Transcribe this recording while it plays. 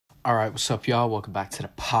All right, what's up, y'all? Welcome back to the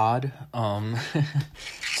pod.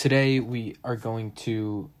 Today we are going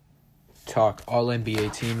to talk all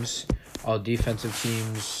NBA teams, all defensive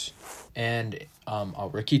teams, and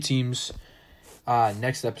all rookie teams.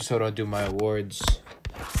 Next episode, I'll do my awards,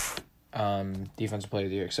 defensive player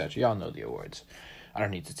of the year, etc. Y'all know the awards. I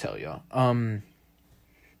don't need to tell y'all.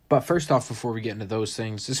 But first off, before we get into those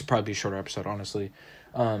things, this will probably be a shorter episode, honestly.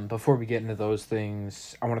 Before we get into those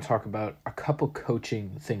things, I want to talk about a couple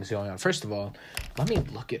coaching things going on. First of all, let me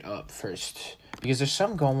look it up first, because there's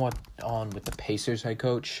something going on with the Pacers head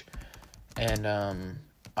coach, and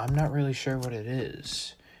I'm not really sure what it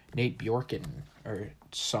is. Nate Bjorken, or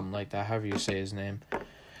something like that, however you say his name.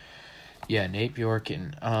 Yeah, Nate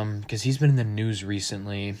Bjorken, because he's been in the news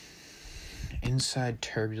recently. Inside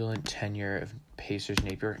turbulent tenure of Pacers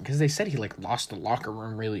Nate Bjorken, because they said he lost the locker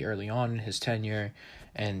room really early on in his tenure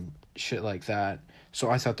and shit like that. So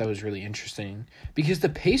I thought that was really interesting, because the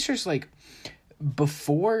Pacers,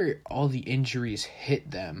 before all the injuries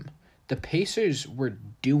hit them, the Pacers were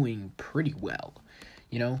doing pretty well,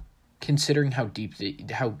 considering how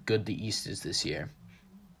good the East is this year,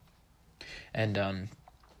 and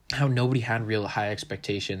how nobody had real high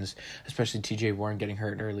expectations, especially TJ Warren getting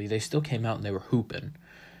hurt early. They still came out and they were hooping.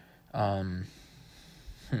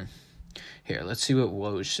 Here, let's see what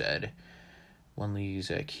Woj said. One league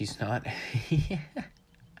exec, he's not.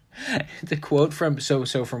 The quote from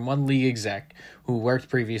one league exec who worked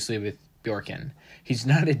previously with Bjorken: he's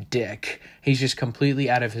not a dick. He's just completely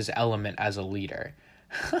out of his element as a leader.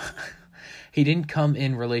 He didn't come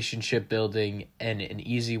in relationship building in an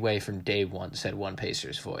easy way from day one, said one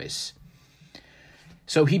Pacers voice.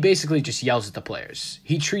 So he basically just yells at the players.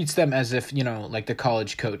 He treats them as if, like the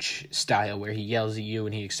college coach style, where he yells at you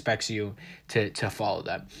and he expects you to follow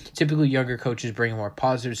that. Typically, younger coaches bring a more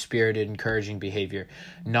positive, spirited, encouraging behavior,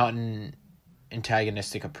 not an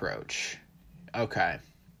antagonistic approach. Okay.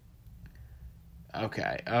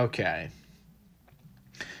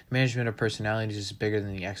 Management of personalities is bigger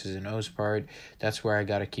than the X's and O's part. That's where I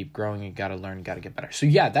got to keep growing and got to learn, got to get better. So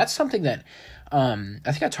yeah, that's something that I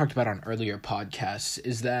think I talked about on earlier podcasts,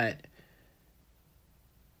 is that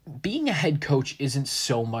being a head coach isn't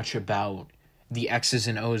so much about the X's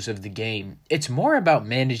and O's of the game. It's more about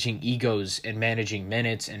managing egos and managing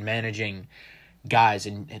minutes and managing guys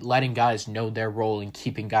and letting guys know their role and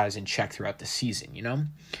keeping guys in check throughout the season,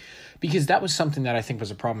 Because that was something that I think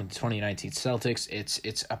was a problem with the 2019 Celtics.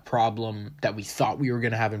 It's a problem that we thought we were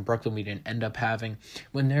going to have in Brooklyn. We didn't end up having,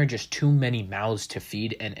 when there are just too many mouths to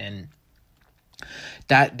feed, and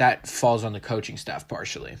that falls on the coaching staff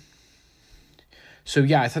partially. So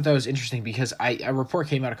yeah, I thought that was interesting, because a report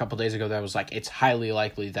came out a couple days ago that was like, it's highly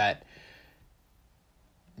likely that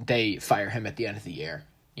they fire him at the end of the year,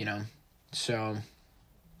 So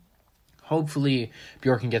hopefully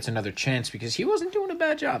Bjorken gets another chance, because he wasn't doing a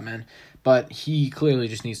bad job, man. But he clearly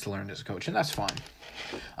just needs to learn as a coach, and that's fine.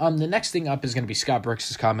 The next thing up is going to be Scott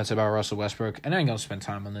Brooks' comments about Russell Westbrook. And I ain't going to spend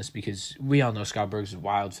time on this, because we all know Scott Brooks is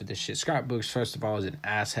wild for this shit. Scott Brooks, first of all, is an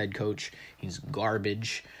ass head coach. He's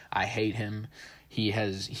garbage. I hate him.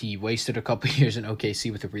 He wasted a couple years in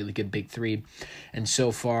OKC with a really good big three. And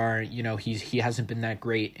so far, he hasn't been that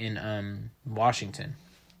great in Washington.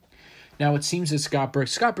 Now, it seems that Scott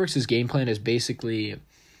Brooks' game plan is basically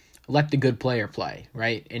let the good player play,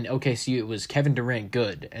 right? In OKC, it was Kevin Durant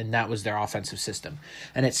good, and that was their offensive system.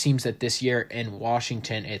 And it seems that this year in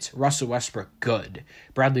Washington, it's Russell Westbrook good,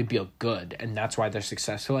 Bradley Beal good, and that's why they're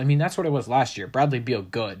successful. I mean, that's what it was last year. Bradley Beal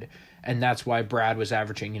good, and that's why Brad was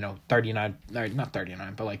averaging, 39, or not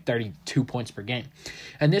 39, but 32 points per game.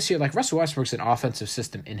 And this year, Russell Westbrook's an offensive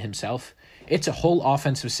system in himself. It's a whole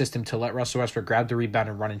offensive system to let Russell Westbrook grab the rebound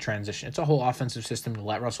and run in transition. It's a whole offensive system to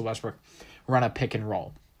let Russell Westbrook run a pick and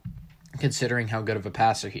roll, considering how good of a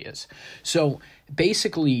passer he is. So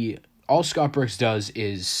basically, all Scott Brooks does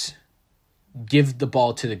is give the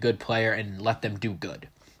ball to the good player and let them do good.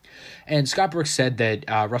 And Scott Brooks said that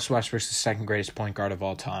Russell Westbrook's the second greatest point guard of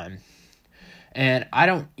all time. And I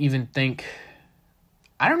don't even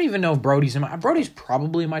know if Brody's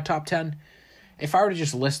probably in my top 10. If I were to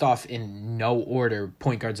just list off in no order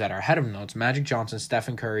point guards that are ahead of him, though, it's Magic Johnson,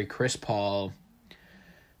 Stephen Curry, Chris Paul,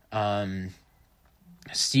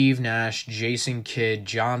 Steve Nash, Jason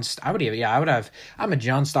Kidd, I'm a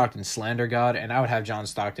John Stockton slander god, and I would have John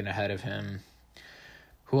Stockton ahead of him.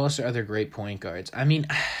 Who else are other great point guards? I mean,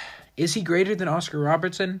 is he greater than Oscar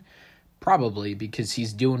Robertson? Probably, because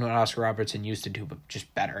he's doing what Oscar Robertson used to do, but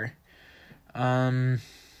just better. I'm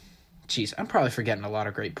probably forgetting a lot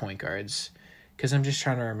of great point guards, because I'm just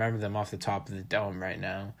trying to remember them off the top of the dome right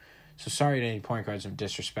now. So sorry to any point guards I'm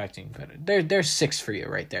disrespecting, but there's 6 for you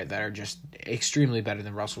right there that are just extremely better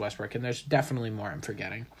than Russell Westbrook, and there's definitely more I'm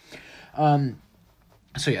forgetting. So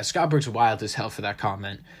yeah, Scott Brooks wild as hell for that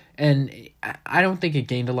comment, and I don't think it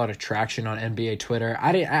gained a lot of traction on NBA Twitter.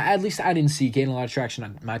 At least I didn't see it gain a lot of traction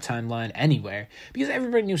on my timeline anywhere, because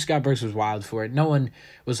everybody knew Scott Brooks was wild for it. No one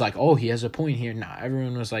was like, oh, he has a point here. Nah,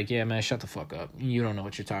 everyone was like, yeah, man, shut the fuck up. You don't know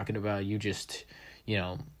what you're talking about. You just,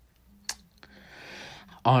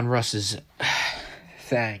 on Russ's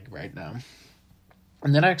thing right now.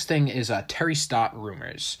 And the next thing is Terry Stotts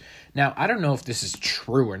rumors. Now, I don't know if this is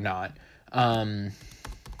true or not,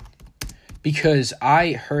 because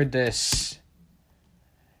I heard this.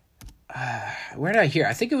 Where did I hear?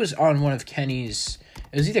 I think it was on one of Kenny's.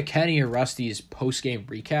 It was either Kenny or Rusty's post-game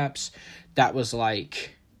recaps. That was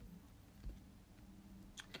like.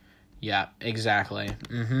 Yeah, exactly.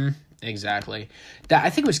 Exactly. That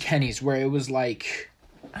I think it was Kenny's, where it was like.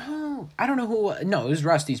 Oh, I don't know who. No, it was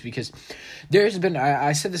Rusty's, because there's been.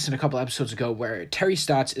 I said this in a couple episodes ago, where Terry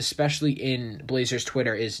Stotts, especially in Blazers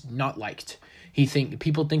Twitter, is not liked.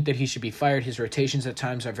 People think that he should be fired. His rotations at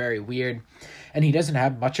times are very weird, and he doesn't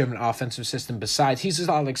have much of an offensive system. Besides, he's just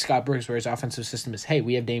a lot like Scott Brooks, where his offensive system is, hey,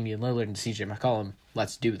 we have Damian Lillard and CJ McCollum.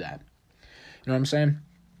 Let's do that. You know what I'm saying?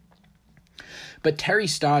 But Terry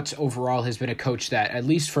Stotts overall has been a coach that, at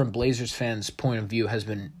least from Blazers fans' point of view, has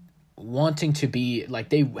been wanting to be, like,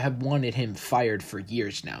 they have wanted him fired for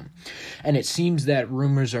years now. And it seems that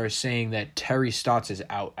rumors are saying that Terry Stotts is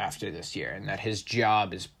out after this year, and that his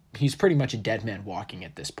job is, he's pretty much a dead man walking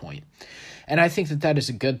at this point. And I think that is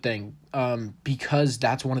a good thing, because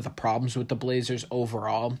that's one of the problems with the Blazers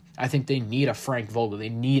overall. I think they need a Frank Vogel. They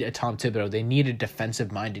need a Tom Thibodeau. They need a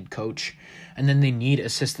defensive-minded coach. And then they need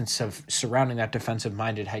assistants surrounding that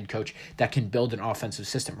defensive-minded head coach that can build an offensive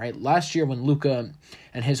system, right? Last year when Luka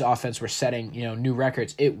and his offense were setting, new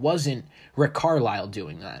records, it wasn't Rick Carlisle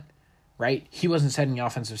doing that, right? He wasn't setting the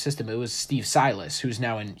offensive system. It was Steve Silas, who's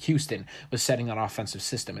now in Houston, was setting that offensive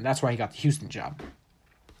system. And that's why he got the Houston job.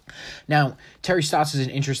 Now, Terry Stotts is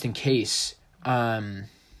an interesting case.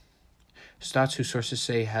 Stotts, who sources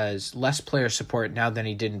say has less player support now than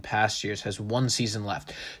he did in past years, has 1 season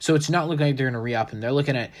left. So it's not looking like they're going to re-up him. They're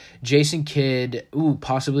looking at Jason Kidd,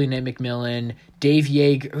 possibly Nate McMillan, Dave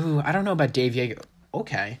Yeager. I don't know about Dave Yeager.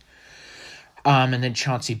 Okay. And then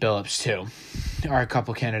Chauncey Billups, too, are a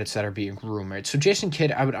couple candidates that are being rumored. So Jason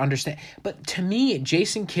Kidd, I would understand. But to me,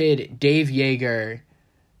 Jason Kidd and Dave Yeager,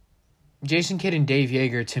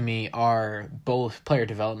 to me, are both player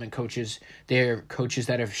development coaches. They're coaches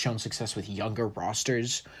that have shown success with younger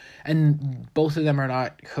rosters. And both of them are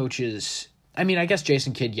not coaches. I mean, I guess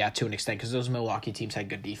Jason Kidd, to an extent, because those Milwaukee teams had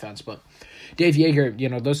good defense. But Dave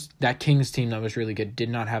Yeager, that Kings team that was really good did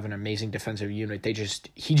not have an amazing defensive unit.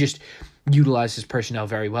 He just utilized his personnel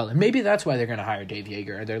very well. And maybe that's why they're going to hire Dave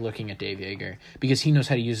Yeager, or they're looking at Dave Yeager, because he knows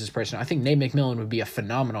how to use his personnel. I think Nate McMillan would be a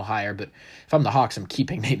phenomenal hire, but if I'm the Hawks, I'm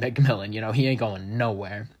keeping Nate McMillan. He ain't going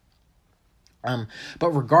nowhere. But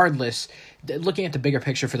regardless, looking at the bigger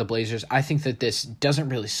picture for the Blazers, I think that this doesn't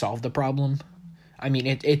really solve the problem. I mean,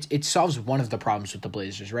 it solves one of the problems with the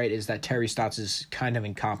Blazers, right, is that Terry Stotts is kind of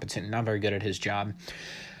incompetent and not very good at his job.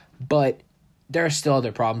 But there are still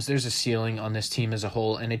other problems. There's a ceiling on this team as a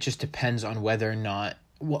whole, and it just depends on whether or not,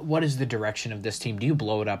 what is the direction of this team? Do you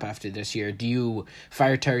blow it up after this year? Do you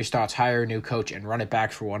fire Terry Stotts, hire a new coach, and run it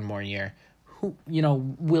back for one more year?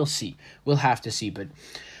 We'll see. We'll have to see. But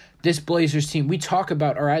this Blazers team, we talk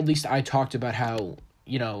about, or at least I talked about how,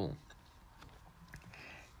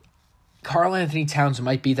 Karl-Anthony Towns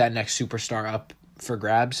might be that next superstar up for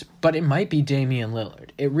grabs, but it might be Damian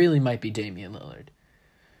Lillard. It really might be Damian Lillard.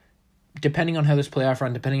 Depending on how this playoff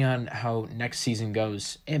run, depending on how next season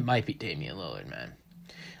goes, it might be Damian Lillard, man.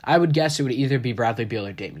 I would guess it would either be Bradley Beal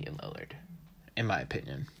or Damian Lillard, in my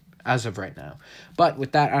opinion, as of right now. But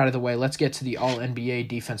with that out of the way, let's get to the All-NBA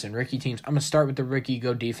defense and rookie teams. I'm going to start with the rookie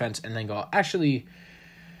go defense and then go... Actually,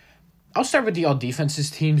 I'll start with the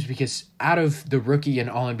all-defenses teams, because out of the rookie and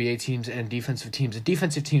All-NBA teams and defensive teams, the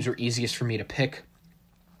defensive teams were easiest for me to pick.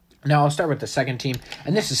 Now, I'll start with the second team,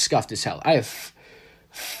 and this is scuffed as hell. I have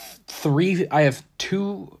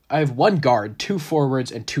one guard, 2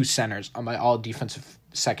 forwards, and 2 centers on my all-defensive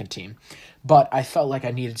second team. But I felt like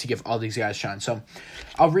I needed to give all these guys shine. So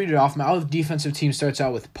I'll read it off. My all-defensive team starts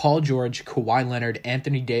out with Paul George, Kawhi Leonard,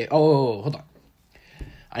 Anthony Davis. Oh, hold on.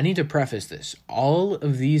 I need to preface this. All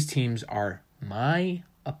of these teams are my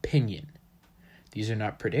opinion. These are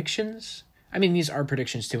not predictions. I mean, these are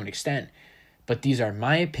predictions to an extent, but these are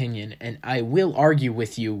my opinion, and I will argue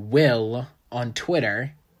with you, Will, on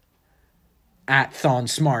Twitter,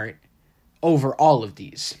 @ThonSmart, over all of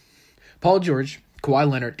these. Paul George, Kawhi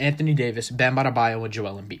Leonard, Anthony Davis, Bam Adebayo, and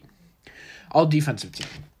Joel Embiid. All defensive team.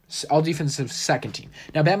 All defensive second team.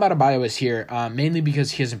 Now, Bam Adebayo is here mainly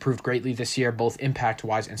because he has improved greatly this year, both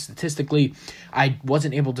impact-wise and statistically. I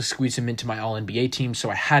wasn't able to squeeze him into my All-NBA team, so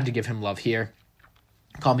I had to give him love here.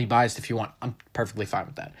 Call me biased if you want. I'm perfectly fine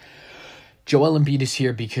with that. Joel Embiid is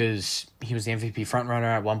here because he was the MVP frontrunner.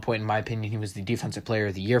 At one point, in my opinion, he was the Defensive Player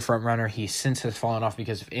of the Year frontrunner. He since has fallen off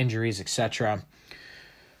because of injuries, etc.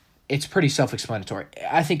 It's pretty self-explanatory.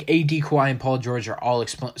 I think AD, Kawhi, and Paul George are all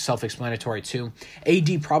self-explanatory too.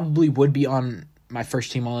 AD probably would be on my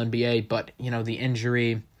first team All-NBA, but, the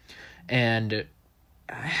injury and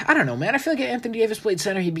I don't know, man. I feel like if Anthony Davis played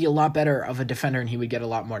center, he'd be a lot better of a defender and he would get a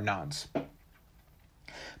lot more nods.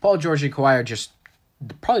 Paul George and Kawhi are just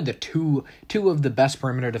probably the two of the best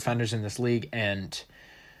perimeter defenders in this league, and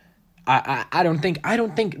I don't think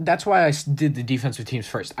that's why I did the defensive teams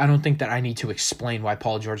first. I don't think that I need to explain why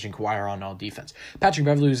Paul George and Kawhi are on all defense. Patrick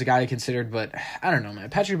Beverley was a guy I considered, but I don't know, man.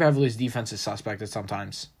 Patrick Beverley's defense is suspect at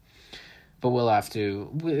sometimes, but we'll have to.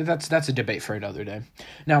 That's a debate for another day.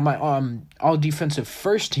 Now my all defensive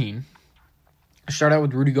first team. I start out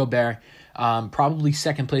with Rudy Gobert. Probably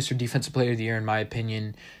second place for Defensive Player of the Year in my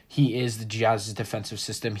opinion. He is the Jazz's defensive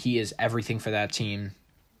system. He is everything for that team.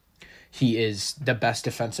 He is the best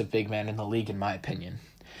defensive big man in the league in my opinion.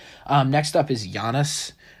 Next up is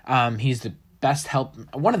Giannis. He's the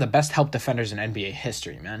one of the best help defenders in NBA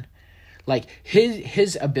history, man. Like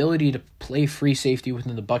his ability to play free safety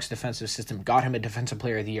within the Bucks defensive system got him a Defensive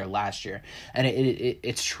Player of the Year last year, and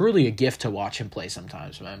it's truly a gift to watch him play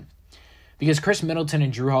sometimes, man. Because Chris Middleton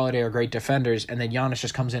and Jrue Holiday are great defenders, and then Giannis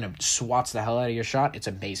just comes in and swats the hell out of your shot. It's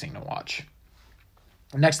amazing to watch.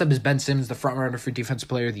 Next up is Ben Simmons, the frontrunner for Defensive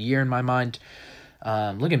Player of the Year in my mind.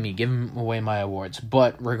 Look at me, giving away my awards.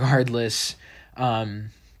 But regardless,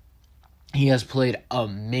 he has played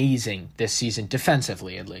amazing this season,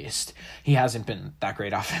 defensively at least. He hasn't been that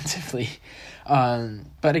great offensively.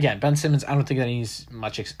 But again, Ben Simmons, I don't think that needs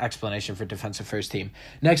much explanation for defensive first team.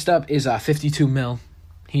 Next up is 52 mil.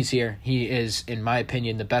 He's here. He is, in my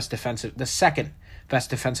opinion, the second best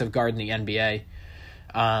defensive guard in the NBA.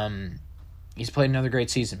 He's played another great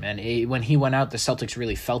season, man. When he went out, the Celtics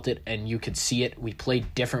really felt it, and you could see it. We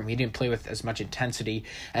played different. We didn't play with as much intensity,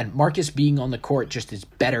 and Marcus being on the court just is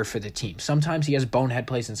better for the team. Sometimes he has bonehead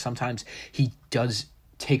plays, and sometimes he does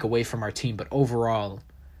take away from our team, but overall,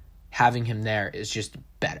 having him there is just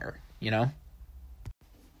better,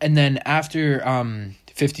 And then after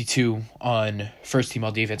 52 on first team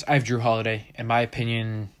all defense, I have Jrue Holiday. In my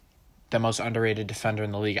opinion, the most underrated defender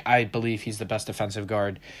in the league. I believe he's the best defensive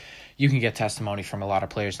guard. You can get testimony from a lot of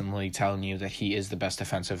players in the league telling you that he is the best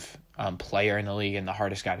defensive player in the league and the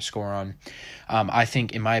hardest guy to score on. I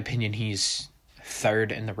think, in my opinion, he's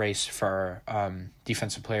third in the race for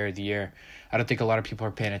Defensive Player of the Year. I don't think a lot of people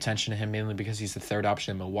are paying attention to him, mainly because he's the third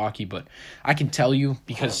option in Milwaukee, but I can tell you,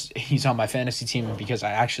 because he's on my fantasy team and because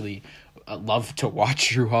I actually love to watch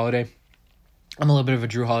Jrue Holiday. I'm a little bit of a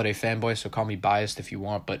Jrue Holiday fanboy, so call me biased if you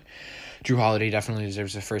want, but Jrue Holiday definitely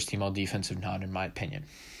deserves a first team all defensive nod in my opinion.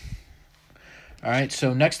 All right,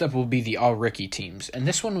 so next up will be the all-rookie teams. And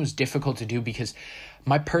this one was difficult to do because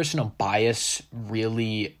my personal bias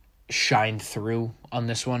really shined through on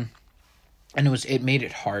this one. And it made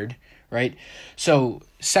it hard, right? So,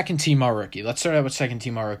 second team all-rookie. Let's start out with second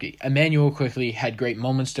team all-rookie. Immanuel Quickley had great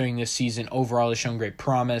moments during this season. Overall, has shown great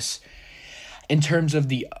promise. In terms of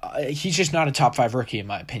he's just not a top 5 rookie in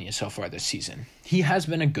my opinion so far this season. He has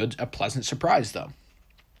been a pleasant surprise, though.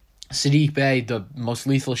 Saddiq Bey, the most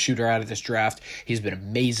lethal shooter out of this draft. He's been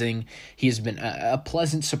amazing. He has been a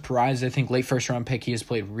pleasant surprise. I think late first-round pick. He has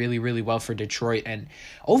played really, really well for Detroit. And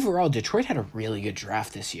overall, Detroit had a really good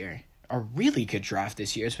draft this year.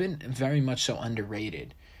 It's been very much so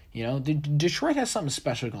underrated. Detroit has something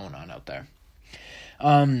special going on out there.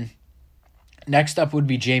 Next up would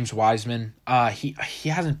be James Wiseman. He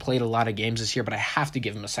hasn't played a lot of games this year, but I have to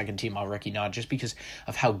give him a second team all-rookie nod just because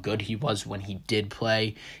of how good he was when he did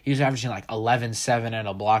play. He was averaging 11, 7, and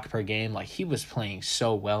a block per game. He was playing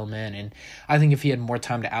so well, man. And I think if he had more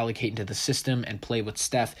time to allocate into the system and play with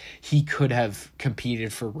Steph, he could have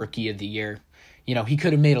competed for Rookie of the Year. He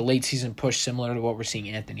could have made a late season push similar to what we're seeing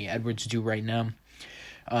Anthony Edwards do right now.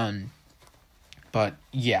 But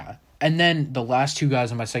yeah. And then the last two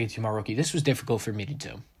guys on my second team all-rookie, this was difficult for me to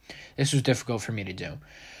do.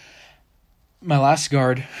 My last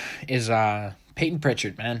guard is Peyton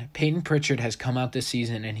Pritchard, man. Peyton Pritchard has come out this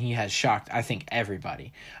season, and he has shocked, I think,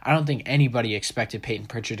 everybody. I don't think anybody expected Peyton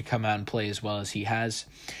Pritchard to come out and play as well as he has.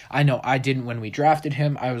 I know I didn't when we drafted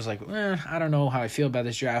him. I was like, I don't know how I feel about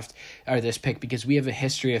this draft or this pick because we have a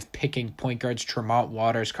history of picking point guards, Tremont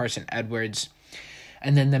Waters, Carson Edwards.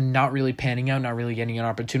 and then them not really panning out, not really getting an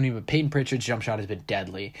opportunity. But Peyton Pritchard's jump shot has been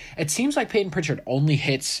deadly. It seems like Peyton Pritchard only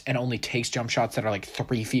hits and only takes jump shots that are like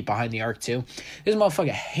 3 feet behind the arc too. This motherfucker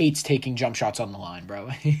hates taking jump shots on the line, bro.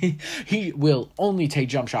 He will only take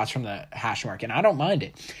jump shots from the hash mark, and I don't mind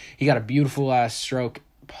it. He got a beautiful ass stroke.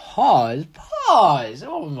 Pause.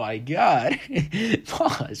 Oh my God.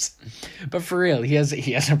 Pause. But for real, he has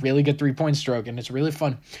a really good 3-point stroke, and it's really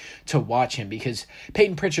fun to watch him because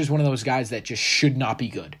Peyton Pritchard is one of those guys that just should not be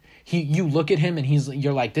good. You look at him and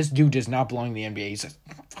you're like, this dude does not belong in the NBA. He's a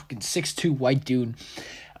fucking 6'2" white dude,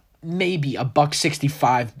 maybe a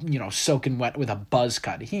 $165, soaking wet with a buzz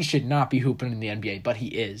cut. He should not be hooping in the NBA, but he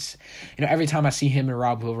is. Every time I see him and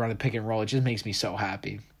Rob Will run the pick and roll, it just makes me so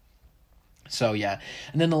happy. So, yeah.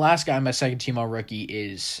 And then the last guy, my second team all-rookie,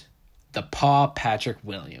 is the Patrick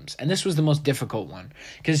Williams. And this was the most difficult one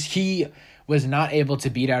because he was not able to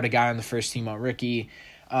beat out a guy on the first team all-rookie.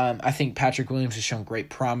 I think Patrick Williams has shown great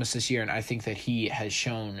promise this year, and I think that he has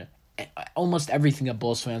shown almost everything that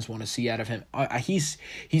Bulls fans want to see out of him. He's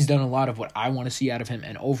done a lot of what I want to see out of him,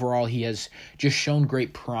 and overall he has just shown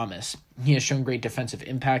great promise. He has shown great defensive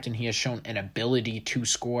impact, and he has shown an ability to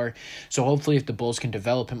score. So hopefully if the Bulls can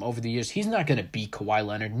develop him over the years, he's not going to beat Kawhi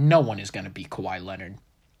Leonard. No one is going to beat Kawhi Leonard.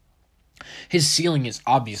 His ceiling is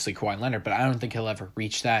obviously Kawhi Leonard, but I don't think he'll ever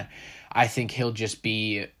reach that. I think he'll just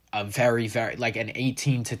be a very, very, like an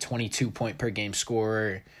 18 to 22 point per game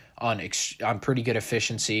scorer on pretty good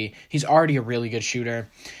efficiency. He's already a really good shooter,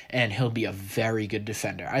 and he'll be a very good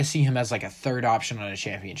defender. I see him as like a third option on a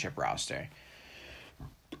championship roster,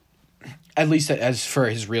 at least as for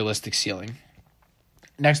his realistic ceiling.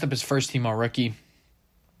 Next up is first team all-rookie.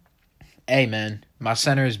 Hey, man, my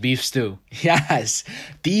center is Beef Stew. Yes,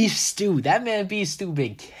 Beef Stew. That man Beef Stew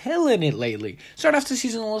been killing it lately. Started off the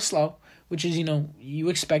season a little slow, which is, you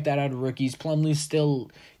expect that out of rookies. Plumlee's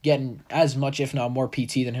still getting as much, if not more,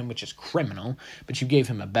 PT than him, which is criminal. But you gave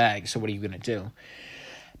him a bag, so what are you going to do?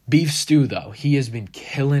 Beef Stew, though, he has been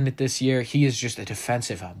killing it this year. He is just a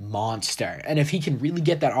defensive monster. And if he can really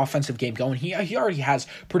get that offensive game going, he already has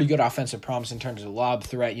pretty good offensive promise in terms of lob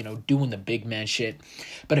threat, doing the big man shit.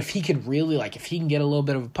 But if he can really, if he can get a little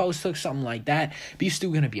bit of a post hook, something like that, Beef Stew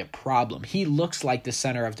going to be a problem. He looks like the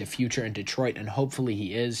center of the future in Detroit, and hopefully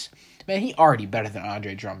he is. Man, he already better than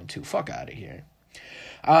Andre Drummond, too. Fuck out of here.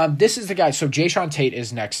 This is the guy. So, Jae'Sean Tate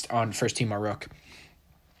is next on first team all-rook.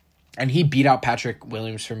 And he beat out Patrick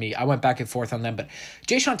Williams for me. I went back and forth on them, but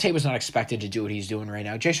Jae'Sean Tate was not expected to do what he's doing right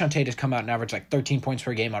now. Jae'Sean Tate has come out and averaged 13 points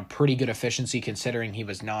per game on pretty good efficiency, considering he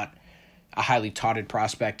was not a highly touted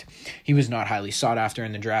prospect. He was not highly sought after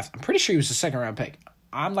in the draft. I'm pretty sure he was a second-round pick.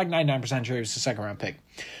 I'm 99% sure he was a second-round pick.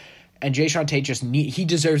 And Jae'Sean Tate he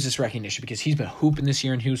deserves this recognition because he's been hooping this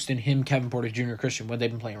year in Houston. Him, Kevin Porter Jr., Christian Wood, they've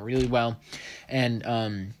been playing really well. And,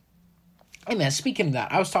 hey, man, speaking of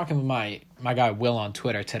that, I was talking with my guy Will on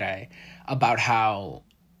Twitter today about how,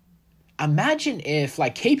 imagine if,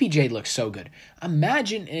 KPJ looks so good.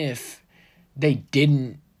 Imagine if they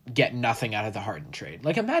didn't get nothing out of the Harden trade.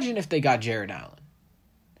 Imagine if they got Jared Allen.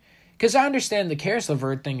 Because I understand the Karis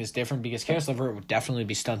LeVert thing is different because Karis LeVert would definitely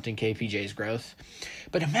be stunting KPJ's growth.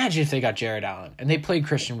 But imagine if they got Jared Allen and they played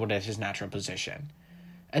Christian Wood at his natural position.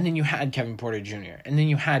 And then you had Kevin Porter Jr. And then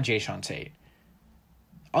you had Jae'Sean Tate.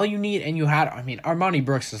 All you need, and you had, Armani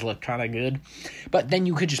Brooks has looked kind of good. But then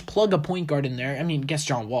you could just plug a point guard in there. Guess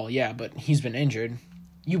John Wall, yeah, but he's been injured.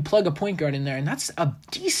 You plug a point guard in there, and that's a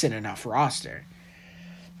decent enough roster.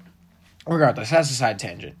 Regardless, that's a side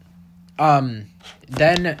tangent.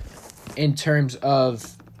 Then, in terms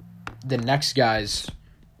of the next guys,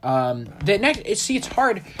 it's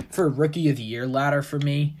hard for Rookie of the Year ladder for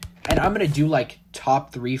me. And I'm going to do,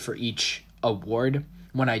 top 3 for each award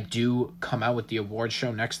when I do come out with the award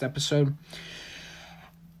show next episode.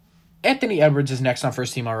 Anthony Edwards is next on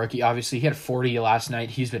first team all-rookie. Obviously, he had 40 last night.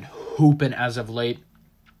 He's been hooping as of late.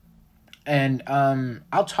 And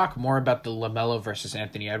I'll talk more about the LaMelo versus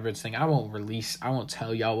Anthony Edwards thing. I won't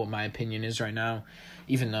tell y'all what my opinion is right now,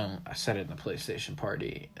 even though I said it in the PlayStation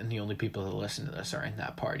party, and the only people that listen to this are in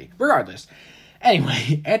that party. Regardless.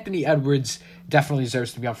 Anyway, Anthony Edwards definitely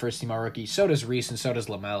deserves to be on first team all-rookie. So does Reese and so does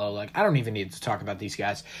LaMelo. I don't even need to talk about these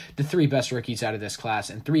guys. The 3 best rookies out of this class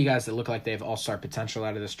and 3 guys that look like they have all-star potential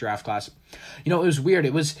out of this draft class. It was weird.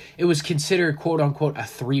 It was considered, quote-unquote, a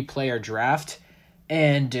 3-player draft,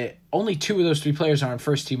 and only 2 of those 3 players are on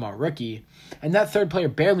first team all-rookie. And that 3rd player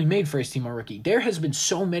barely made first team all-rookie. There has been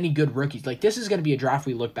so many good rookies. This is going to be a draft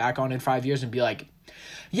we look back on in 5 years and be like,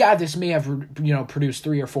 yeah, this may have, produced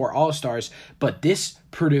 3 or 4 all-stars, but this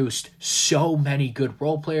produced so many good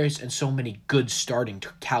role players and so many good starting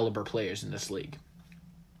caliber players in this league.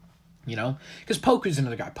 You know, because Poku's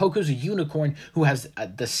another guy. Poku's a unicorn who has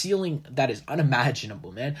the ceiling that is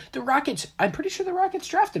unimaginable, man. The Rockets, I'm pretty sure the Rockets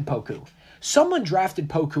drafted Poku. Someone drafted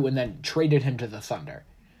Poku and then traded him to the Thunder.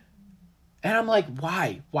 And I'm like,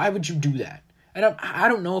 why? Why would you do that? And I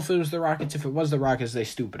don't know if it was the Rockets. If it was the Rockets, they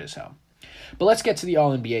stupid as hell. But let's get to the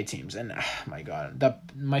All-NBA teams. And, my God,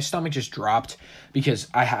 my stomach just dropped because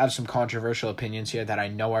I have some controversial opinions here that I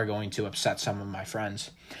know are going to upset some of my friends.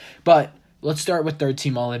 But let's start with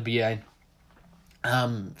third-team All-NBA.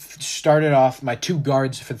 Started off my two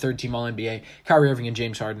guards for third-team All-NBA, Kyrie Irving and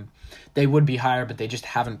James Harden. They would be higher, but they just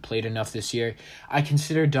haven't played enough this year. I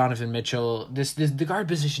consider Donovan Mitchell. The guard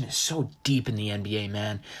position is so deep in the NBA,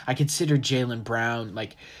 man. I consider Jaylen Brown.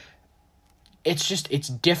 Like, it's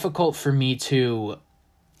difficult for me to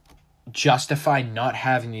justify not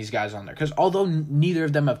having these guys on there. Because although neither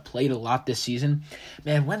of them have played a lot this season,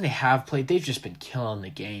 man, when they have played, they've just been killing the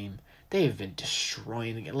game. They have been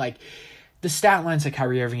destroying the game. Like, the stat lines that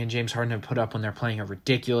Kyrie Irving and James Harden have put up when they're playing are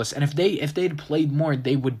ridiculous. And if they'd played more,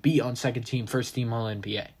 they would be on second team, first team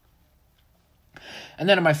All-NBA. And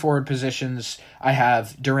then in my forward positions, I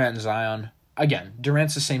have Durant and Zion. Again,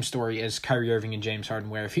 Durant's the same story as Kyrie Irving and James Harden,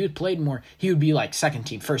 where if he had played more, he would be like second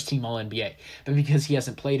team, first team All-NBA. But because he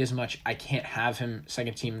hasn't played as much, I can't have him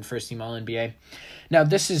second team and first team All-NBA. Now,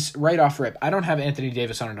 this is right off rip. I don't have Anthony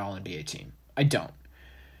Davis on an All-NBA team. I don't.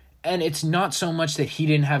 And it's not so much that he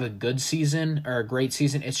didn't have a good season or a great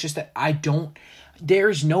season. It's just that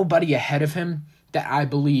there's nobody ahead of him that I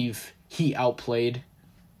believe he outplayed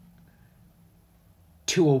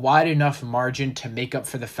to a wide enough margin to make up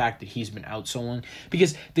for the fact that he's been out so long.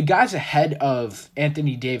 Because the guys ahead of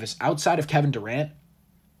Anthony Davis, outside of Kevin Durant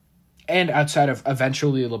and outside of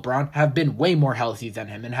eventually LeBron, have been way more healthy than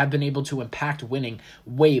him and have been able to impact winning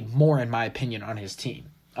way more, in my opinion,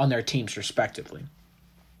 on their teams respectively.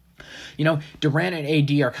 You know, Durant and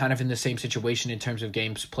AD are kind of in the same situation in terms of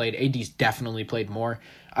games played. AD's definitely played more.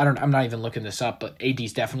 I'm not even looking this up, but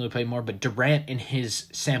AD's definitely played more. But Durant, in his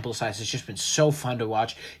sample size, has just been so fun to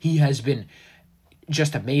watch. He has been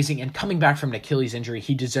just amazing. And coming back from an Achilles injury,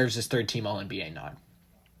 he deserves his third-team All-NBA nod.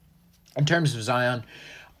 In terms of Zion,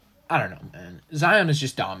 I don't know, man. Zion is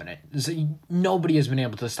just dominant. Nobody has been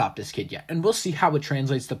able to stop this kid yet. And we'll see how it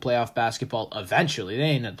translates to playoff basketball eventually. They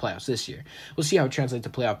ain't in the playoffs this year. We'll see how it translates to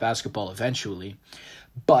playoff basketball eventually.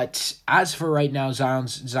 But as for right now,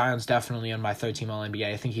 Zion's definitely on my third-team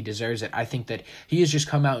All-NBA. I think he deserves it. I think that he has just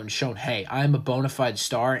come out and shown, hey, I'm a bona fide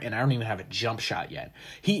star, and I don't even have a jump shot yet.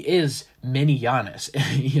 He is mini Giannis,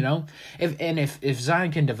 you know? If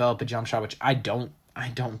Zion can develop a jump shot, which I don't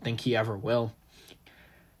think he ever will,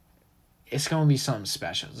 it's going to be something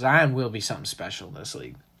special. Zion will be something special in this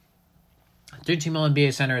league. Third-team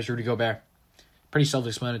All-NBA center is Rudy Gobert. Pretty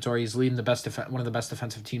self-explanatory. He's leading one of the best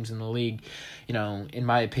defensive teams in the league. You know, in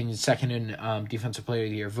my opinion, second in Defensive Player of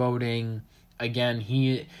the Year voting. Again,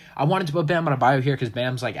 I wanted to put Bam Adebayo here because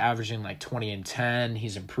Bam's like averaging like 20 and 10.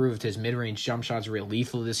 He's improved. His mid-range jump shots are real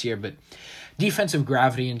lethal this year. But defensive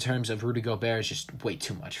gravity in terms of Rudy Gobert is just way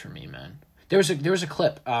too much for me, man. There was a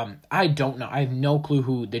clip. I don't know. I have no clue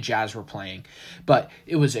who the Jazz were playing, but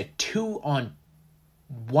it was a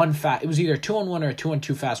 2-on-1 It was either a 2-on-1 or a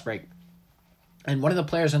 2-on-2 fast break, and one of the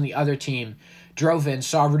players on the other team drove in,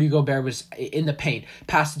 saw Rudy Gobert was in the paint,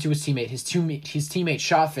 passed it to his teammate. His teammate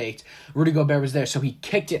shot faked. Rudy Gobert was there, so he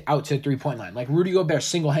kicked it out to the 3-point line. Like, Rudy Gobert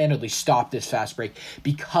single-handedly stopped this fast break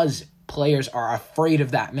because players are afraid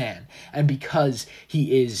of that man, and because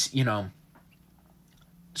he is, you know,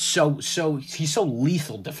 so he's so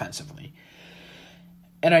lethal defensively.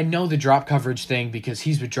 And I know the drop coverage thing because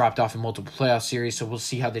he's been dropped off in multiple playoff series, so we'll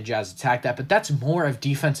see how the Jazz attack that. But that's more of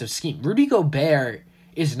defensive scheme. Rudy Gobert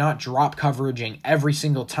is not drop coveraging every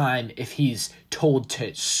single time if he's told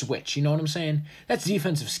to switch. You know what I'm saying? That's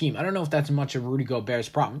defensive scheme. I don't know if that's much of Rudy Gobert's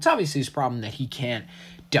problem. It's obviously his problem that he can't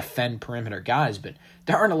defend perimeter guys, but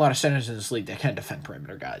there aren't a lot of centers in this league that can defend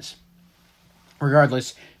perimeter guys.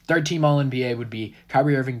 Regardless, third-team All-NBA would be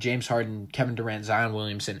Kyrie Irving, James Harden, Kevin Durant, Zion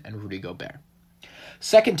Williamson, and Rudy Gobert.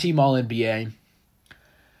 Second-team All-NBA,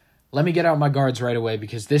 let me get out my guards right away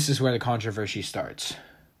because this is where the controversy starts.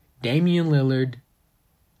 Damian Lillard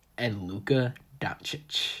and Luka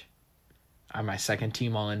Doncic are my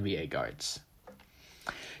second-team All-NBA guards.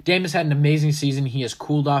 Dame has had an amazing season. He has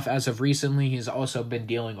cooled off as of recently. He's also been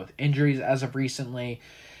dealing with injuries as of recently.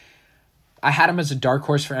 I had him as a dark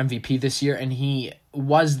horse for MVP this year, and he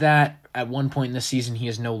was that at one point in the season. He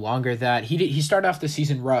is no longer that. He started off the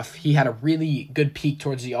season rough. He had a really good peak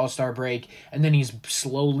towards the All-Star break, and then he's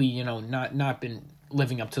slowly, you know, not been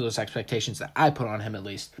living up to those expectations that I put on him, at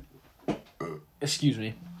least. Excuse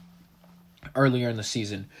me. Earlier in the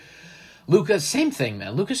season. Luka, same thing,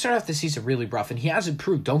 man. Luka started off the season really rough, and he has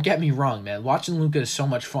improved. Don't get me wrong, man. Watching Luka is so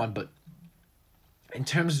much fun, but in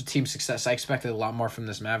terms of team success, I expected a lot more from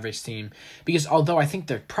this Mavericks team because although I think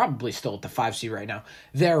they're probably still at the 5 seed right now,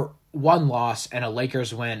 they're one loss and a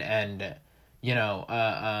Lakers win and,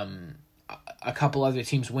 a couple other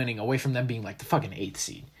teams winning away from them being like the fucking 8th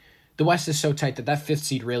seed. The West is so tight that 5th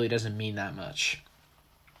seed really doesn't mean that much.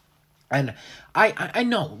 And I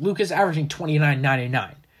know Luka's averaging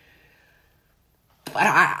 29.99. But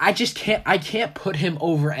I just can't put him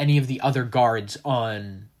over any of the other guards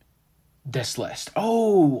on this list.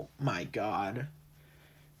 Oh my god.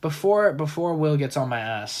 Before Will gets on my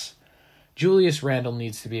ass, Julius Randle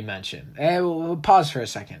needs to be mentioned. We'll pause for a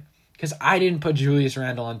second. Because I didn't put Julius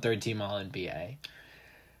Randle on third team All-NBA.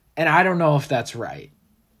 And I don't know if that's right.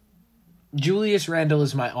 Julius Randle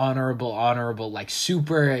is my honorable,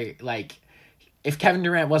 super, if Kevin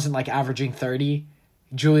Durant wasn't, averaging 30,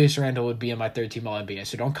 Julius Randle would be in my third team All-NBA.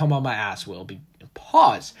 So don't come on my ass, Will.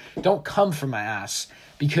 Pause. Don't come for my ass.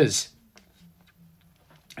 Because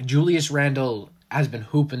Julius Randle has been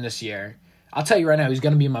hooping this year. I'll tell you right now, he's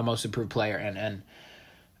going to be my most improved player. And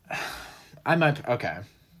I might... Okay.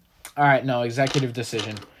 All right, no, executive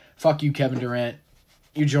decision. Fuck you, Kevin Durant.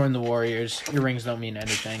 You joined the Warriors. Your rings don't mean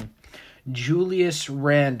anything. Julius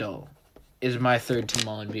Randle is my third team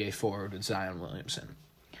All-NBA forward with Zion Williamson.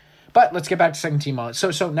 But let's get back to second team All.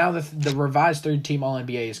 So now the revised third team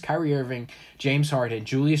All-NBA is Kyrie Irving, James Harden,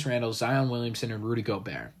 Julius Randle, Zion Williamson, and Rudy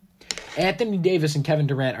Gobert. Anthony Davis and Kevin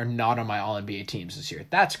Durant are not on my All-NBA teams this year.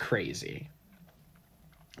 That's crazy.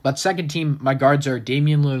 But second team, my guards are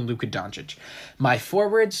Damian Lillard and Luka Doncic. My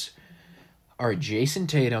forwards are Jason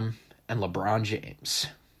Tatum and LeBron James.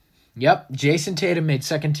 Yep, Jason Tatum made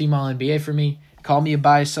second team All-NBA for me. Call me a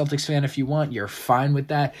biased Celtics fan if you want. You're fine with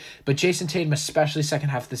that. But Jason Tatum, especially second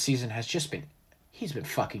half of the season, he's been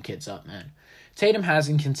fucking kids up, man. Tatum has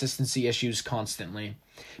inconsistency issues constantly.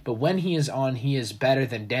 But when he is on, he is better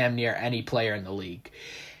than damn near any player in the league.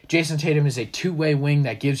 Jason Tatum is a two-way wing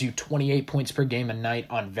that gives you 28 points per game a night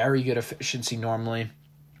on very good efficiency normally.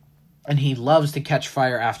 And he loves to catch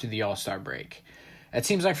fire after the All-Star break. It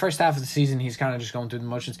seems like first half of the season, he's kind of just going through the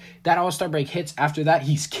motions. That All-Star break hits. After that,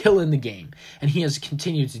 he's killing the game. And he has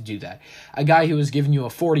continued to do that. A guy who has given you a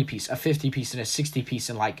 40-piece, a 50-piece, and a 60-piece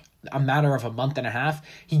in a matter of a month and a half,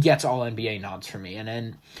 he gets all NBA nods for me. And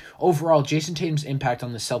then overall, Jason Tatum's impact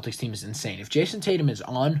on the Celtics team is insane. If Jason Tatum is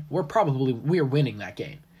on, we're winning that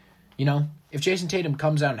game. If Jason Tatum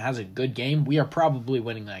comes out and has a good game, we are probably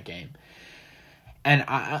winning that game. And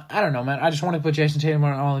I don't know, man. I just want to put Jason Tatum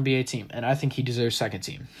on an All-NBA team, and I think he deserves second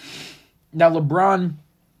team. Now, LeBron,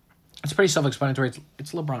 it's pretty self-explanatory.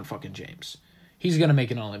 It's LeBron fucking James. He's going to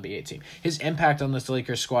make an All-NBA team. His impact on this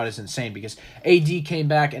Lakers squad is insane because AD came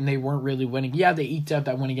back and they weren't really winning. Yeah, they eked out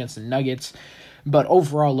that win against the Nuggets, but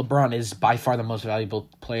overall, LeBron is by far the most valuable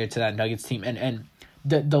player to that Nuggets team. And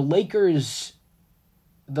the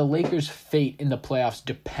Lakers' fate in the playoffs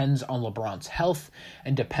depends on LeBron's health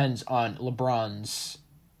and depends on LeBron's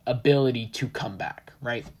ability to come back,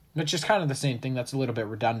 right? Which is kind of the same thing. That's a little bit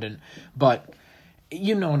redundant, but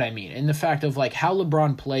you know what I mean. And the fact of how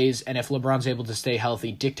LeBron plays and if LeBron's able to stay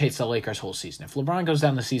healthy dictates the Lakers' whole season. If LeBron goes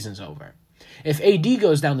down, the season's over. If AD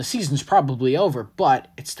goes down, the season's probably over, but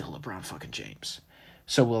it's still LeBron fucking James.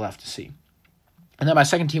 So we'll have to see. And then my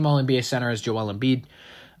second team All-NBA center is Joel Embiid.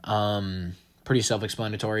 Pretty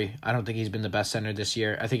self-explanatory. I don't think he's been the best center this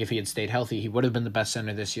year. I think if he had stayed healthy, he would have been the best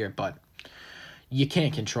center this year, but you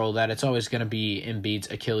can't control that. It's always going to be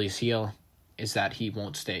Embiid's Achilles heel, is that he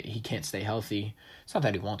can't stay healthy. It's not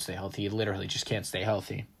that he won't stay healthy, he literally just can't stay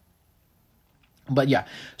healthy. But yeah,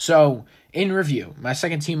 so in review, my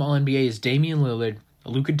second team All-NBA is Damian Lillard,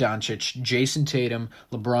 Luka Doncic, Jason Tatum,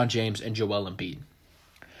 LeBron James, and Joel Embiid.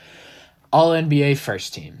 All-NBA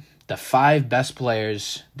first team. The 5 best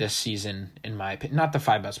players this season, in my opinion. Not the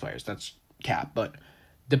 5 best players, that's cap, but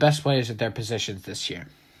the best players at their positions this year.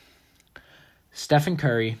 Stephen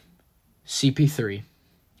Curry, CP3,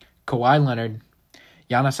 Kawhi Leonard,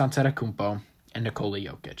 Giannis Antetokounmpo, and Nikola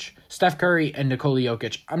Jokic. Steph Curry and Nikola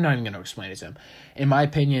Jokic, I'm not even going to explain it to him. In my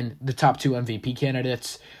opinion, the top 2 MVP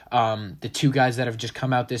candidates, the 2 guys that have just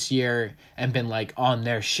come out this year and been on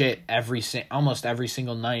their shit almost every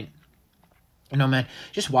single night. Man,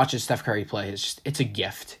 just watching Steph Curry play, it's a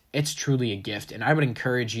gift. It's truly a gift. And I would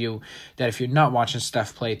encourage you that if you're not watching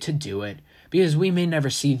Steph play, to do it. Because we may never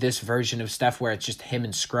see this version of Steph where it's just him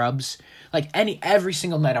and scrubs. Every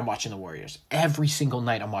single night I'm watching the Warriors. Every single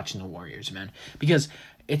night I'm watching the Warriors, man. Because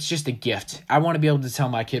it's just a gift. I want to be able to tell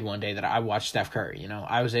my kid one day that I watched Steph Curry.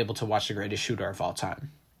 I was able to watch the greatest shooter of all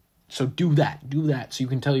time. So do that. Do that so you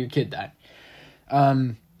can tell your kid that.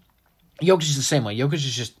 Jokic is the same way. Jokic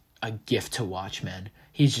is just a gift to watch, man.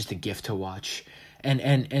 He's just a gift to watch.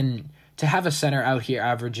 And to have a center out here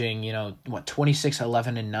averaging, 26,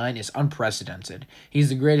 11, and 9 is unprecedented. He's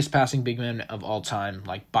the greatest passing big man of all time,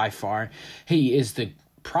 like, by far. He is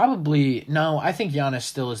I think Giannis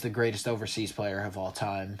still is the greatest overseas player of all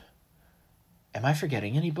time. Am I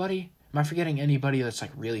forgetting anybody? Am I forgetting anybody that's,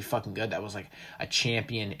 like, really fucking good that was, like, a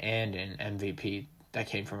champion and an MVP that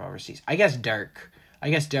came from overseas? I guess Dirk.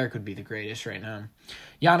 Would be the greatest right now.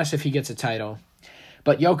 Giannis, if he gets a title.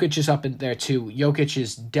 But Jokic is up in there, too. Jokic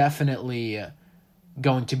is definitely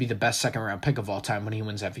going to be the best second-round pick of all time when he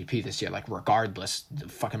wins MVP this year. Like, regardless, the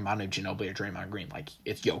fucking Manu Ginobili or Draymond Green. Like,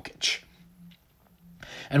 it's Jokic.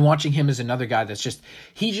 And watching him is another guy that's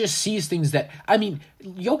he just sees things that,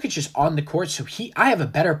 Jokic is on the court, so I have a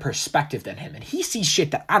better perspective than him, and he sees shit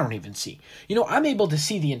that I don't even see. I'm able to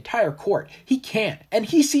see the entire court. He can't, and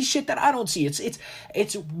he sees shit that I don't see.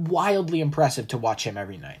 It's wildly impressive to watch him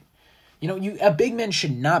every night. A big man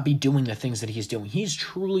should not be doing the things that he's doing. He's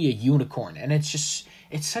truly a unicorn, and it's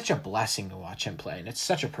such a blessing to watch him play, and it's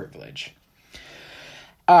such a privilege.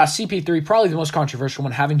 CP3, probably the most controversial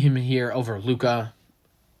one, having him here over Luka.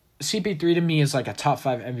 CP3 to me is like a top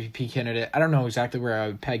 5 MVP candidate. I don't know exactly where I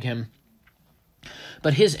would peg him,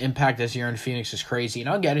 but his impact this year in Phoenix is crazy, and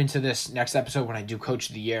I'll get into this next episode when I do Coach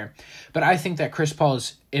of the Year. But I think that Chris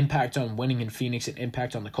Paul's impact on winning in Phoenix and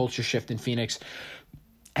impact on the culture shift in Phoenix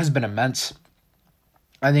has been immense.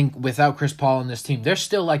 I think without Chris Paul in this team, they're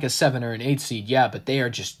still like a 7 or an 8 seed, yeah, but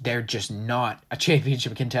they're just not a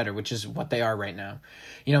championship contender, which is what they are right now.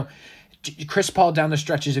 Chris Paul down the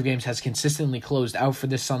stretches of games has consistently closed out for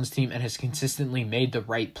this Suns team and has consistently made the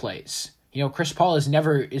right plays. Chris Paul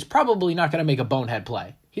is probably not going to make a bonehead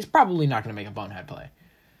play. He's probably not going to make a bonehead play.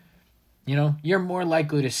 You're more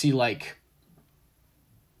likely to see, like,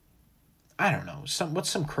 I don't know,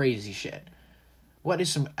 what's some crazy shit? What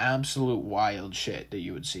is some absolute wild shit that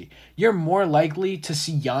you would see? You're more likely to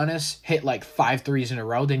see Giannis hit like 5 threes in a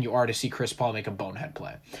row than you are to see Chris Paul make a bonehead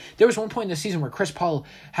play. There was one point in the season where Chris Paul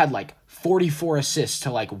had like 44 assists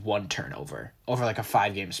to like 1 turnover over like a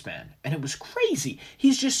 5-game span. And it was crazy.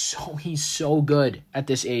 He's so good at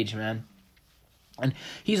this age, man. And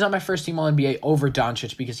he's on my first team All-NBA over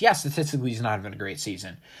Doncic because, yeah, statistically he's not having a great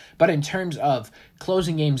season. But in terms of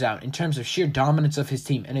closing games out, in terms of sheer dominance of his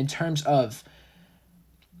team, and in terms of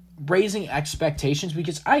raising expectations,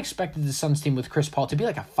 because I expected the Suns team with Chris Paul to be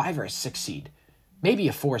like a 5 or a 6 seed, maybe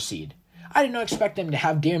a 4 seed. I did not expect them to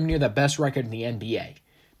have damn near the best record in the NBA.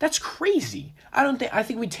 That's crazy. I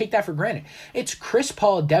think we take that for granted. It's Chris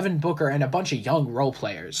Paul, Devin Booker, and a bunch of young role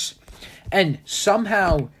players. And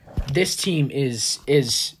somehow this team is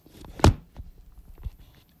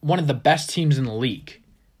one of the best teams in the league.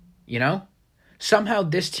 Somehow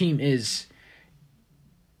this team is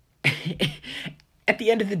at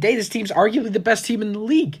the end of the day, this team's arguably the best team in the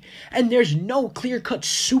league. And there's no clear-cut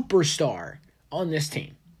superstar on this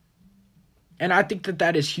team. And I think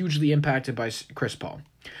that is hugely impacted by Chris Paul.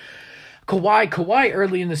 Kawhi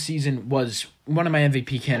early in the season was one of my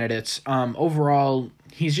MVP candidates. Overall,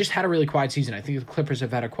 he's just had a really quiet season. I think the Clippers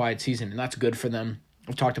have had a quiet season, and that's good for them.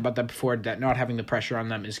 I've talked about that before, that not having the pressure on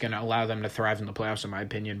them is going to allow them to thrive in the playoffs, in my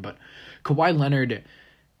opinion. But Kawhi Leonard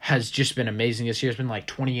has just been amazing this year. It's been like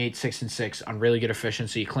 28, 6, and 6 on really good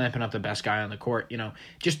efficiency, clamping up the best guy on the court.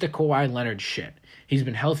 Just the Kawhi Leonard shit. He's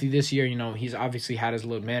been healthy this year. He's obviously had his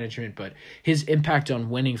load management, but his impact on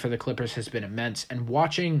winning for the Clippers has been immense. And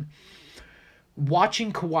watching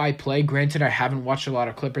Kawhi play, granted I haven't watched a lot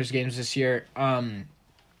of Clippers games this year,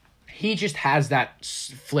 he just has that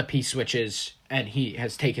flip he switches, and he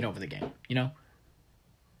has taken over the game,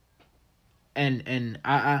 And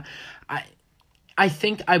I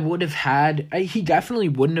think I would have he definitely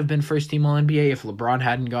wouldn't have been first team All-NBA if LeBron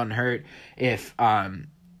hadn't gotten hurt, if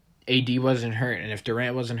AD wasn't hurt, and if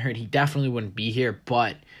Durant wasn't hurt, he definitely wouldn't be here.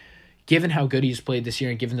 But given how good he's played this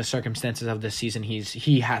year and given the circumstances of this season,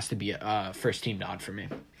 he has to be a first team nod for me.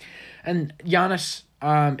 And Giannis,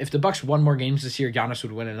 if the Bucks won more games this year, Giannis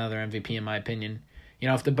would win another MVP in my opinion.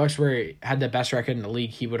 If the Bucks had the best record in the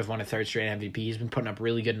league, he would have won a 3rd straight MVP. He's been putting up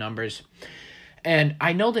really good numbers. And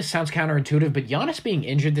I know this sounds counterintuitive, but Giannis being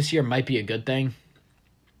injured this year might be a good thing.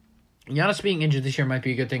 Giannis being injured this year might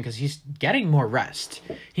be a good thing because he's getting more rest.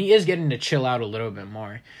 He is getting to chill out a little bit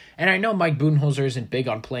more. And I know Mike Budenholzer isn't big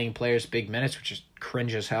on playing players big minutes, which is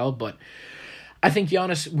cringe as hell, but I think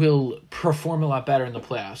Giannis will perform a lot better in the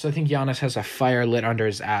playoffs. I think Giannis has a fire lit under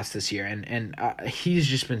his ass this year, and he's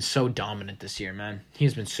just been so dominant this year, man.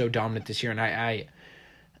 He's been so dominant this year, and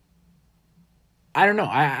I don't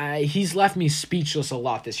know. He's left me speechless a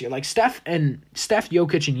lot this year. Like Steph,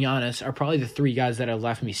 Jokic, and Giannis are probably the three guys that have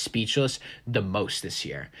left me speechless the most this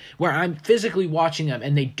year. Where I'm physically watching them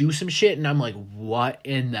and they do some shit and I'm like, what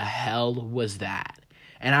in the hell was that?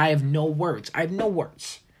 And I have no words.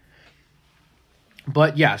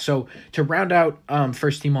 But yeah, so to round out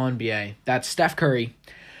first team All-NBA, that's Steph Curry,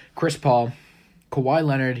 Chris Paul, Kawhi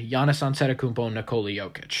Leonard, Giannis Antetokounmpo, and Nikola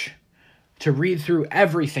Jokic. To read through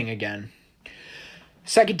everything again.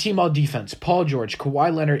 Second team all defense, Paul George,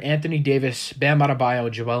 Kawhi Leonard, Anthony Davis, Bam Adebayo,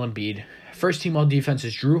 and Joel Embiid. First team all defense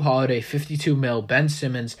is Drew Holiday, 52 mil, Ben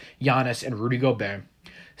Simmons, Giannis, and Rudy Gobert.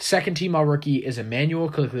 Second team all rookie is Emmanuel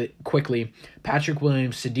Quickley, Patrick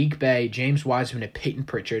Williams, Sadiq Bey, James Wiseman, and Peyton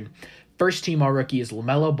Pritchard. First team all rookie is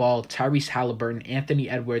LaMelo Ball, Tyrese Halliburton, Anthony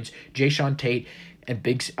Edwards, Jayshawn Tate, and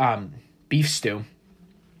Beef Stew.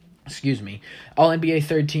 All-NBA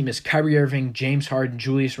third team is Kyrie Irving, James Harden,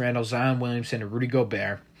 Julius Randle, Zion Williamson, and Rudy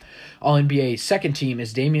Gobert. All-NBA second team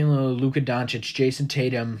is Damian Lillard, Luka Doncic, Jason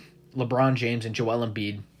Tatum, LeBron James, and Joel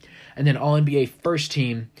Embiid. And then All-NBA first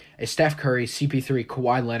team is Steph Curry, CP3,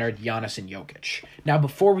 Kawhi Leonard, Giannis, and Jokic. Now,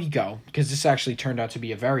 before we go, because this actually turned out to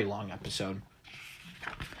be a very long episode,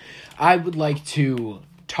 I would like to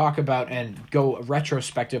talk about and go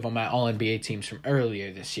retrospective on my All-NBA teams from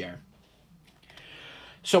earlier this year.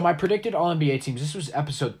 So my predicted All-NBA teams, this was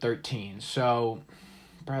episode 13. So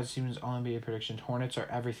Brad Stevens' All-NBA predictions. Hornets are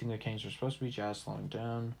everything the Kings are supposed to be. Jazz slowing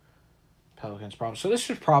down. Pelicans problem. So this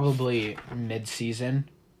was probably mid-season.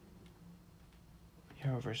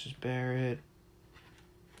 Hero versus Barrett.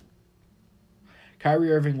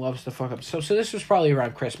 Kyrie Irving loves to fuck up. So this was probably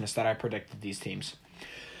around Christmas that I predicted these teams.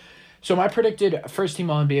 So my predicted first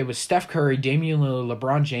team All-NBA was Steph Curry, Damian Lillard,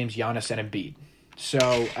 LeBron James, Giannis, and Embiid.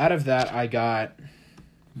 So out of that, I got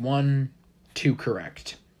 2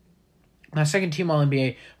 correct. My second team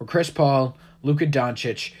All-NBA were Chris Paul, Luka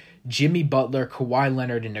Doncic, Jimmy Butler, Kawhi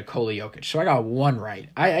Leonard, and Nikola Jokic. So I got 1 right.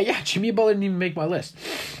 Jimmy Butler didn't even make my list.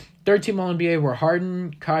 Third team All-NBA were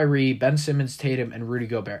Harden, Kyrie, Ben Simmons, Tatum, and Rudy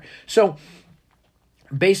Gobert. So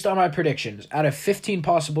based on my predictions, out of 15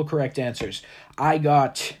 possible correct answers, I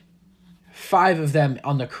got 5 of them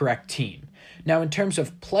on the correct team. Now, in terms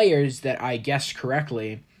of players that I guessed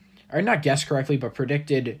correctly, or not guessed correctly, but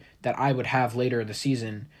predicted that I would have later in the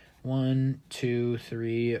season, 1, 2,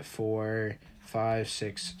 3, 4, 5,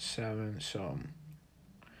 6, 7, so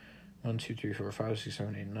 1, 2, 3, 4, 5, 6,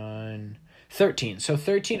 7, 8, 9, 13. So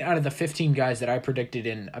 13 out of the 15 guys that I predicted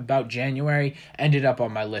in about January ended up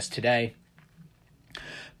on my list today.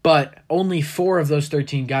 But only 4 of those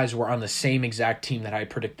 13 guys were on the same exact team that I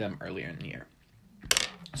predicted them earlier in the year.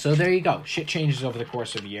 So there you go. Shit changes over the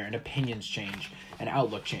course of a year, and opinions change, and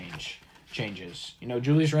outlook changes. You know,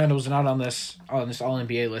 Julius Randle was not on this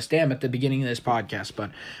All-NBA list, damn, at the beginning of this podcast, but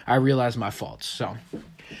I realized my faults. So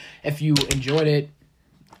if you enjoyed it,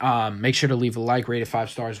 make sure to leave a like, rate it 5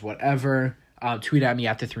 stars, whatever. Tweet at me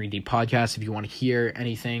at the 3D podcast if you want to hear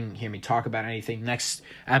anything, hear me talk about anything. Next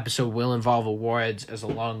episode will involve awards, as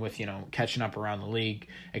along with, catching up around the league,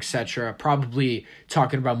 etc. Probably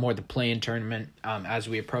talking about more the play-in tournament as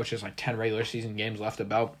we approach. There's like 10 regular season games left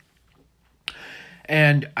about.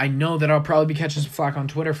 And I know that I'll probably be catching some flack on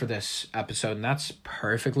Twitter for this episode, and that's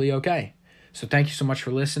perfectly okay. So thank you so much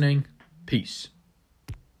for listening. Peace.